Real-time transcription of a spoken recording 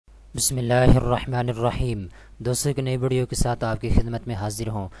बिस्मिल्लाहिर्रहमानिर्रहीम। दोस्तों की नई वीडियो के साथ आपकी खिदमत में हाजिर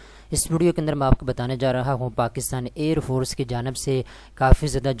हूँ। इस वीडियो के अंदर मैं आपको बताने जा रहा हूँ पाकिस्तान एयर फोर्स की जानिब से काफ़ी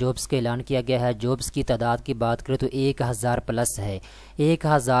ज़्यादा जॉब्स का ऐलान किया गया है। जॉब्स की तादाद की बात करें तो 1000 प्लस है।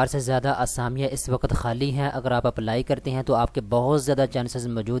 1000 से ज़्यादा असामियाँ इस वक्त खाली हैं। अगर आप अप्लाई करते हैं तो आपके बहुत ज़्यादा चांसेस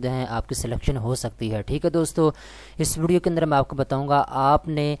मौजूद हैं, आपकी सिलेक्शन हो सकती है। ठीक है दोस्तों, इस वीडियो के अंदर मैं आपको बताऊँगा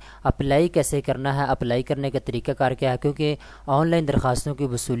आपने अप्लाई कैसे करना है, अप्लाई करने का तरीक़ाकार क्या है, क्योंकि ऑनलाइन दरख्वास्तों की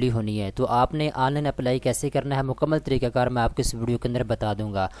वसूली होनी है। तो आपने ऑनलाइन अप्लाई कैसे करना है, मुकम्मल तरीक़ाकार मैं आपको इस वीडियो के अंदर बता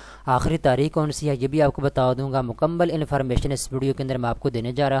दूँगा। आखिरी तारीख कौन सी है ये भी आपको बता दूंगा। मुकम्मल इन्फॉर्मेशन इस वीडियो के अंदर मैं आपको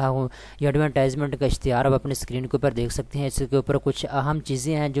देने जा रहा हूँ। ये एडवर्टाइजमेंट का इश्तिहार आप अपने स्क्रीन के ऊपर देख सकते हैं। इसके ऊपर कुछ अहम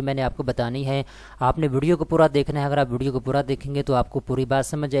चीज़ें हैं जो मैंने आपको बतानी है। आपने वीडियो को पूरा देखना है। अगर आप वीडियो को पूरा देखेंगे तो आपको पूरी बात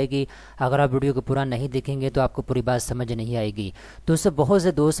समझ आएगी। अगर आप वीडियो को पूरा नहीं देखेंगे तो आपको पूरी बात समझ नहीं आएगी। दोस्तों, बहुत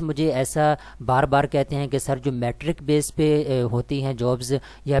से दोस्त मुझे ऐसा बार बार कहते हैं कि सर जो मैट्रिक बेस पे होती हैं जॉब्स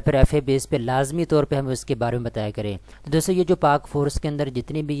या फिर FA बेस पे लाजमी तौर पे हमें उसके बारे में बताया करें। तो दोस्तों, ये जो पाक फोर्स के अंदर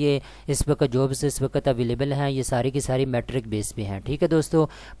जितनी भी ये इस वक्त जॉब्स इस वक्त अवेलेबल हैं, ये सारी की सारी मैट्रिक बेस पे हैं। ठीक है दोस्तों,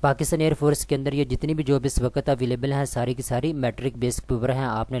 पाकिस्तान एयर फोर्स के अंदर ये जितनी भी जॉब इस वक्त अवेलेबल हैं सारी की सारी मैट्रिक बेस के ऊपर हैं।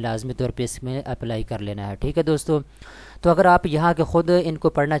 आपने लाजमी तौर पे इसमें अप्लाई कर लेना है। ठीक है दोस्तों, तो अगर आप यहाँ के ख़ुद इनको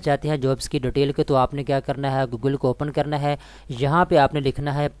पढ़ना चाहते हैं जॉब्स की डिटेल के, तो आपने क्या करना है, गूगल को ओपन करना है। यहाँ पे आपने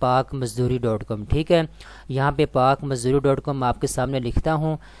लिखना है pakmazdoori.com। ठीक है, यहाँ पे pakmazdoori.com आपके सामने लिखता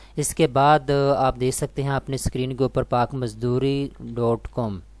हूँ। इसके बाद आप देख सकते हैं अपने स्क्रीन के ऊपर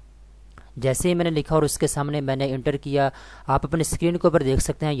pakmazdoori.com। जैसे ही मैंने लिखा और उसके सामने मैंने इंटर किया, आप अपने स्क्रीन के ऊपर देख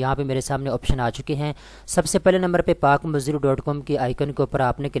सकते हैं यहाँ पे मेरे सामने ऑप्शन आ चुके हैं। सबसे पहले नंबर पे pakmazdoori.com के आइकन के ऊपर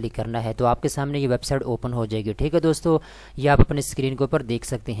आपने क्लिक करना है, तो आपके सामने ये वेबसाइट ओपन हो जाएगी। ठीक है दोस्तों, ये आप अपने स्क्रीन के ऊपर देख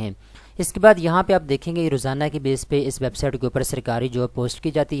सकते हैं। इसके बाद यहाँ पे आप देखेंगे रोज़ाना की बेस पे इस वेबसाइट के ऊपर सरकारी जॉब पोस्ट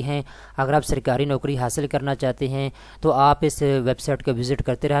की जाती हैं। अगर आप सरकारी नौकरी हासिल करना चाहते हैं तो आप इस वेबसाइट को विज़िट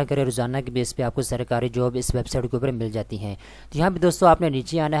करते रहा करें। रोज़ाना की बेस पे आपको सरकारी जॉब इस वेबसाइट के ऊपर मिल जाती हैं। तो यहाँ पे दोस्तों आपने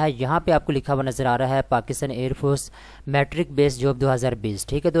नीचे आना है। यहाँ पे आपको लिखा हुआ नज़र आ रहा है Pakistan air force matric base job 2020।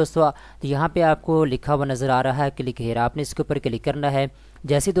 ठीक है दोस्तों, तो यहाँ पर आपको लिखा हुआ नज़र आ रहा है क्लिक हेयर। आपने इसके ऊपर क्लिक करना है।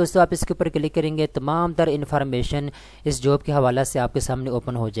 जैसे दोस्तों आप इसके ऊपर क्लिक करेंगे तमाम तर इन्फॉर्मेशन इस जॉब के हवाला से आपके सामने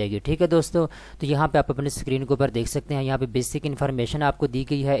ओपन हो जाएगी। ठीक है दोस्तों, तो यहाँ पे आप अपने स्क्रीन के ऊपर देख सकते हैं। यहाँ पे बेसिक इन्फॉर्मेशन आपको दी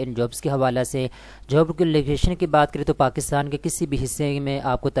गई है इन जॉब्स के हवाला से। जॉब की लोकेशन की बात करें तो पाकिस्तान के किसी भी हिस्से में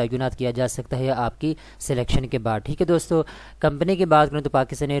आपको तैनात किया जा सकता है आपकी सिलेक्शन के बाद। ठीक है दोस्तों, कंपनी की बात करें तो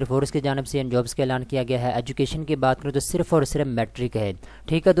पाकिस्तान एयर फोर्स की जानिब से इन जॉब्स का ऐलान किया गया है। एजुकेशन की बात करें तो सिर्फ और सिर्फ मैट्रिक है।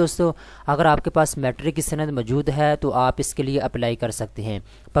 ठीक है दोस्तों, अगर आपके पास मैट्रिक की सनद मौजूद है तो आप इसके लिए अप्लाई कर सकते हैं।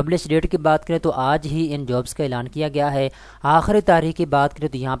 पब्लिश डेट की बात करें तो आज ही इन जॉब्स का ऐलान किया गया है। आखिरी तारीख की बात करें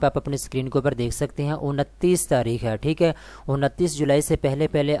तो यहाँ पे आप अपने स्क्रीन के ऊपर देख सकते हैं 29 तारीख है। ठीक है, 29 जुलाई से पहले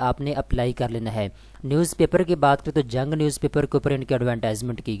पहले आपने अप्लाई कर लेना है। न्यूज़पेपर की बात करें तो जंग न्यूज़पेपर के ऊपर इनकी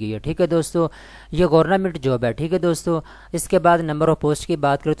एडवर्टाइजमेंट की गई है। ठीक है दोस्तों, ये गवर्नमेंट जॉब है। ठीक है दोस्तों, इसके बाद नंबर ऑफ पोस्ट की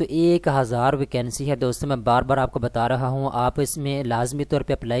बात करें तो 1000 वैकेंसी है। दोस्तों, मैं बार बार आपको बता रहा हूँ, आप इसमें लाजमी तौर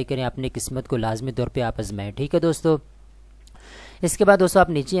पर अप्लाई करें, अपनी किस्मत को लाजमी तौर पर आप आजमाएं। ठीक है दोस्तों, इसके बाद दोस्तों आप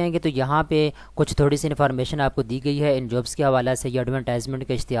नीचे आएंगे तो यहाँ पे कुछ थोड़ी सी इन्फॉर्मेशन आपको दी गई है इन जॉब्स के हवाला से। ये एडवर्टाइजमेंट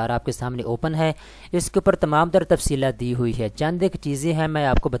का इश्तिहार आपके सामने ओपन है। इसके ऊपर तमाम तर तफसीलात दी हुई है। चंद एक चीज़ें हैं मैं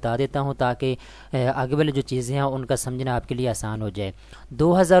आपको बता देता हूँ ताकि आगे वाली जो चीज़ें हैं उनका समझना आपके लिए आसान हो जाए।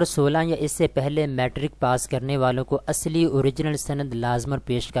 2016 या इससे पहले मैट्रिक पास करने वालों को असली ओरिजिनल सनद लाजमन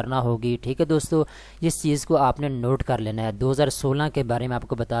पेश करना होगी। ठीक है दोस्तों, इस चीज़ को आपने नोट कर लेना है। 2016 के बारे में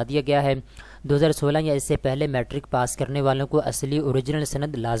आपको बता दिया गया है। 2016 या इससे पहले मैट्रिक पास करने वालों को असली ओरिजिनल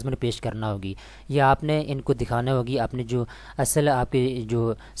सनद लाजमन पेश करना होगी। यह आपने इनको दिखाना होगी, आपने जो असल आपकी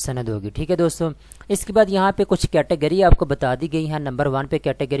जो सनद होगी। ठीक है दोस्तों, इसके बाद यहाँ पे कुछ कैटेगरी आपको बता दी गई है। नंबर 1 पे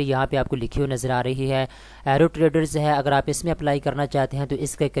कैटेगरी यहाँ पे आपको लिखी हुई नज़र आ रही है, एरो ट्रेडर्स है। अगर आप इसमें अप्लाई करना चाहते हैं तो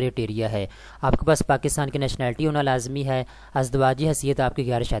इसका क्राइटेरिया है आपके पास पाकिस्तान की नेशनैलिटी होना लाजमी है, अज़दवाजी हैसियत आपकी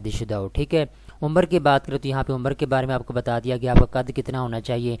गैर शादीशुदा हो। ठीक है, उम्र की बात करें तो यहाँ पे उम्र के बारे में आपको बता दिया गया, आपका कद कितना होना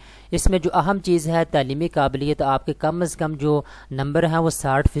चाहिए। इसमें जो अहम चीज़ है तालीमी काबिलियत, आपके कम अज़ कम जो नंबर है वो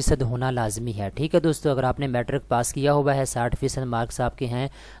 60% होना लाजमी है। ठीक है दोस्तों, अगर आपने मैट्रिक पास किया हुआ है, 60% मार्क्स आपके हैं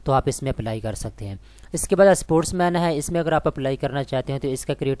तो आप इसमें अप्लाई कर सकते हैं। इसके बाद स्पोर्ट्स मैन है, इसमें अगर आप अप्लाई करना चाहते हैं तो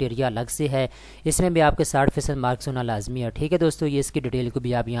इसका क्राइटेरिया अलग से है। इसमें भी आपके 60% मार्क्स होना लाजमी है। ठीक है दोस्तों, ये इसकी डिटेल को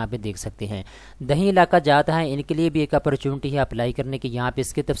भी आप यहाँ पे देख सकते हैं। दही इलाका जाता है, इनके लिए भी एक अपॉर्चुनिटी है अप्लाई करने की। यहाँ पे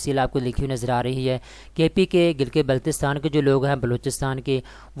इसकी तफसील आपको लिखी हुई नज़र आ रही है। KP के गिलगित बल्तिस्तान के जो लोग हैं, बलूचिस्तान के,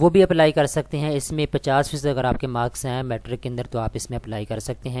 वो भी अप्लाई कर सकते हैं। इसमें 50% अगर आपके मार्क्स हैं मैट्रिक के अंदर तो आप इसमें अप्लाई कर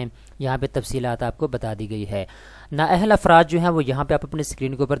सकते हैं। यहाँ पे तफसीलात आपको बता दी गई है। नाअहल अफराद जो हैं वो यहाँ पे आप अपने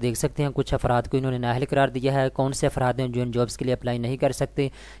स्क्रीन के ऊपर देख सकते हैं। कुछ अफराद को इन्होंने नाअहल نااہل قرار دیا ہے، کون سے افراد ہیں جو ان جابس کے لیے اپلائی نہیں کر سکتے،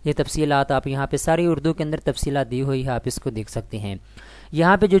 یہ تفصیلات آپ یہاں پہ ساری اردو کے اندر تفصیلات دی ہوئی ہے، آپ اس کو دیکھ سکتے ہیں۔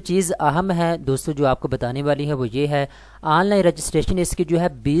 یہاں پہ جو چیز اہم ہے دوستو جو آپ کو بتانے والی ہے وہ یہ ہے، آن لائن رجسٹریشن اس کی جو ہے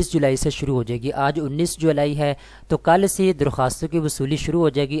 20 جولائی سے شروع ہو جائے گی۔ آج 19 جولائی ہے، تو کل سے درخواستوں کی وصولی شروع ہو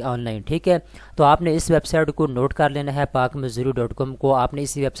جائے گی آن لائن، ٹھیک ہے۔ تو آپ نے اس ویب سائٹ کو نوٹ کر لینا ہے، pakmazdoori.com کو آپ نے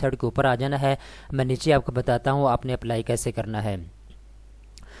اسی ویب سائٹ کے اوپر آ جانا ہے۔ میں نیچے آپ کو بتاتا ہوں آپ نے اپلائی کیسے کرنا ہے۔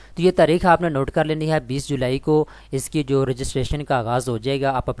 تو یہ تاریخ آپ نے نوٹ کر لینی ہے، 20 جولائی کو اس کی جو رجسٹریشن کا آغاز ہو جائے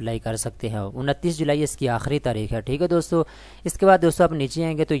گا، آپ اپلائی کر سکتے ہیں۔ 29 جولائی اس کی آخری تاریخ ہے، ٹھیک ہے دوستو۔ اس کے بعد دوستو آپ نیچے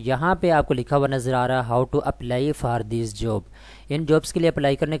آئیں گے تو یہاں پہ آپ کو لکھا ہوا نظر آ رہا ہے how to apply for these job. In jobs کے لیے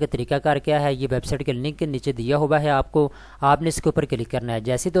اپلائی کرنے کا طریقہ کار کیا ہے، یہ ویب سائٹ کے لنک کے نیچے دیا ہوا ہے آپ کو، آپ نے اس کے اوپر کلک کرنا ہے۔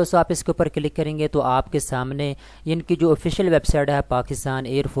 جیسے دوستو آپ اس کے اوپر کلک کریں گے تو آپ کے سامنے ان کی جو آفیشیل ویب سائٹ ہے پاکستان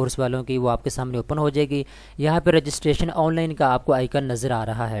ایئر فورس والوں کی، وہ آپ کے سامنے اوپن ہو جائے گی۔ یہاں پہ رجسٹریشن آن لائن کا آپ کو آئیکن نظر آ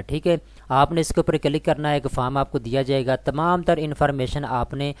رہا ہے، ٹھیک ہے۔ آپ نے اس کے اوپر کلک کرنا ہے، ایک فارم آپ کو دیا جائے گا، تمام تر انفارمیشن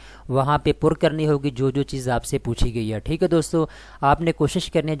آپ نے وہاں پہ پر کرنی ہوگی، جو چیز آپ سے پوچھی گئی ہے، ٹھیک ہے دوستو۔ آپ نے کوشش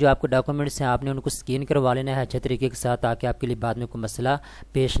کرنی ہے جو آپ کو ڈاکومنٹس ہیں آپ نے ان کو اسکین کروا لینا ہے اچھے طریقے کے ساتھ، تاکہ آپ کے لیے بعد میں کوئی مسئلہ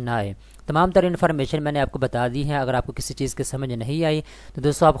پیش نہ آئے۔ تمام تر انفارمیشن میں نے آپ کو بتا دی ہیں۔ اگر آپ کو کسی چیز کی سمجھ نہیں آئی تو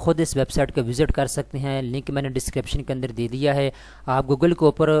دوستو آپ خود اس ویب سائٹ کو وزٹ کر سکتے ہیں، لنک میں نے ڈسکرپشن کے اندر دے دیا ہے۔ آپ گوگل کے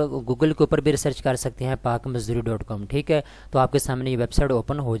اوپر بھی ریسرچ کر سکتے ہیں pakmazdoori.com، ٹھیک ہے۔ تو آپ کے سامنے یہ ویب سائٹ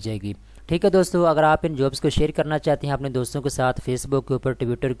اوپن ہو جائے گی، ٹھیک ہے دوستو۔ اگر آپ ان جابس کو شیئر کرنا چاہتے ہیں اپنے دوستوں کے ساتھ، فیس بک کے اوپر،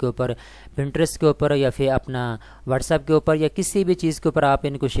 ٹویٹر کے اوپر، پنٹرسٹ کے اوپر، یا پھر اپنا واٹس ایپ کے اوپر، یا کسی بھی چیز کے اوپر آپ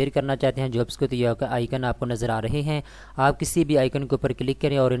ان کو شیئر کرنا چاہتے ہیں جابس کو، تو یہ آئیکن آپ کو نظر آ رہے ہیں، آپ کسی بھی آئیکن کے اوپر کلک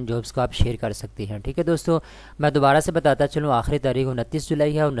کریں اور ان جابس کو آپ شیئر کر سکتے ہیں، ٹھیک ہے دوستو۔ میں دوبارہ سے بتاتا چلوں، آخری تاریخ 29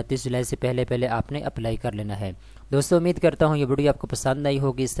 جولائی ہے، 29 جولائی سے پہلے آپ نے اپلائی کر لینا ہے دوستو۔ امید کرتا ہوں یہ ویڈیو آپ کو پسند آئی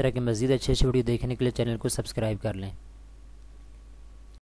ہوگی۔ اس طرح کے مزید اچھے ویڈیو دیکھنے کے لیے چینل کو سبسکرائب کر لیں۔